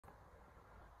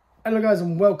Hello guys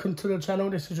and welcome to the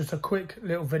channel. This is just a quick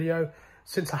little video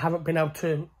since I haven't been able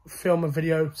to film a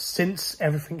video since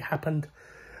everything happened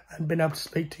and been able to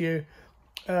speak to you.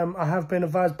 I have been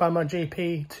advised by my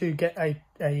GP to get a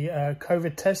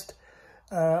COVID test.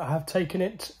 I have taken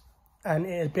it and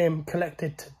it is being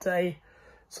collected today.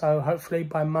 So hopefully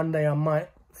by Monday I might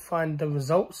find the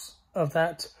results of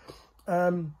that.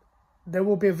 There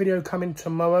will be a video coming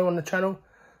tomorrow on the channel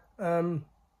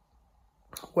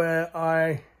where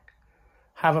I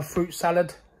have a fruit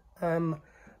salad. I'm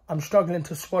struggling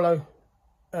to swallow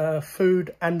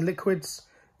food and liquids.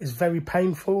 It's very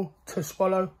painful to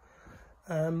swallow.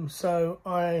 So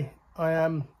I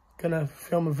am gonna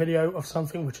film a video of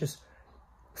something which is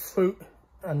fruit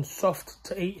and soft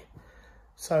to eat.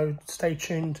 So stay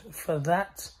tuned for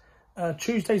that.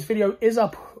 Tuesday's video is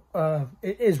up.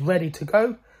 It is ready to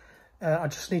go. I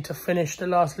just need to finish the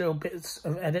last little bits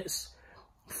of edits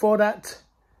for that.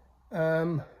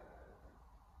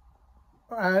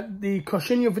 The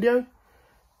cochineal video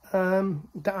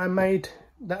that I made,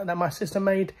 that my sister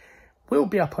made, will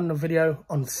be up on the video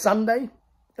on Sunday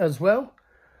as well.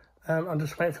 I'm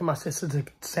just waiting for my sister to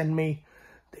send me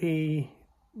the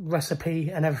recipe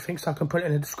and everything so I can put it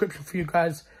in the description for you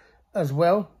guys as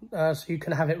well, so you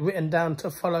can have it written down to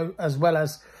follow as well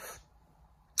as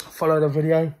follow the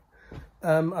video.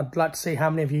 I'd like to see how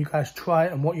many of you guys try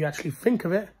it and what you actually think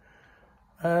of it.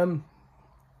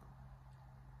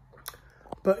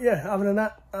 But yeah, other than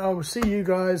that, I will see you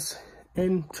guys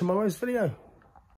in tomorrow's video.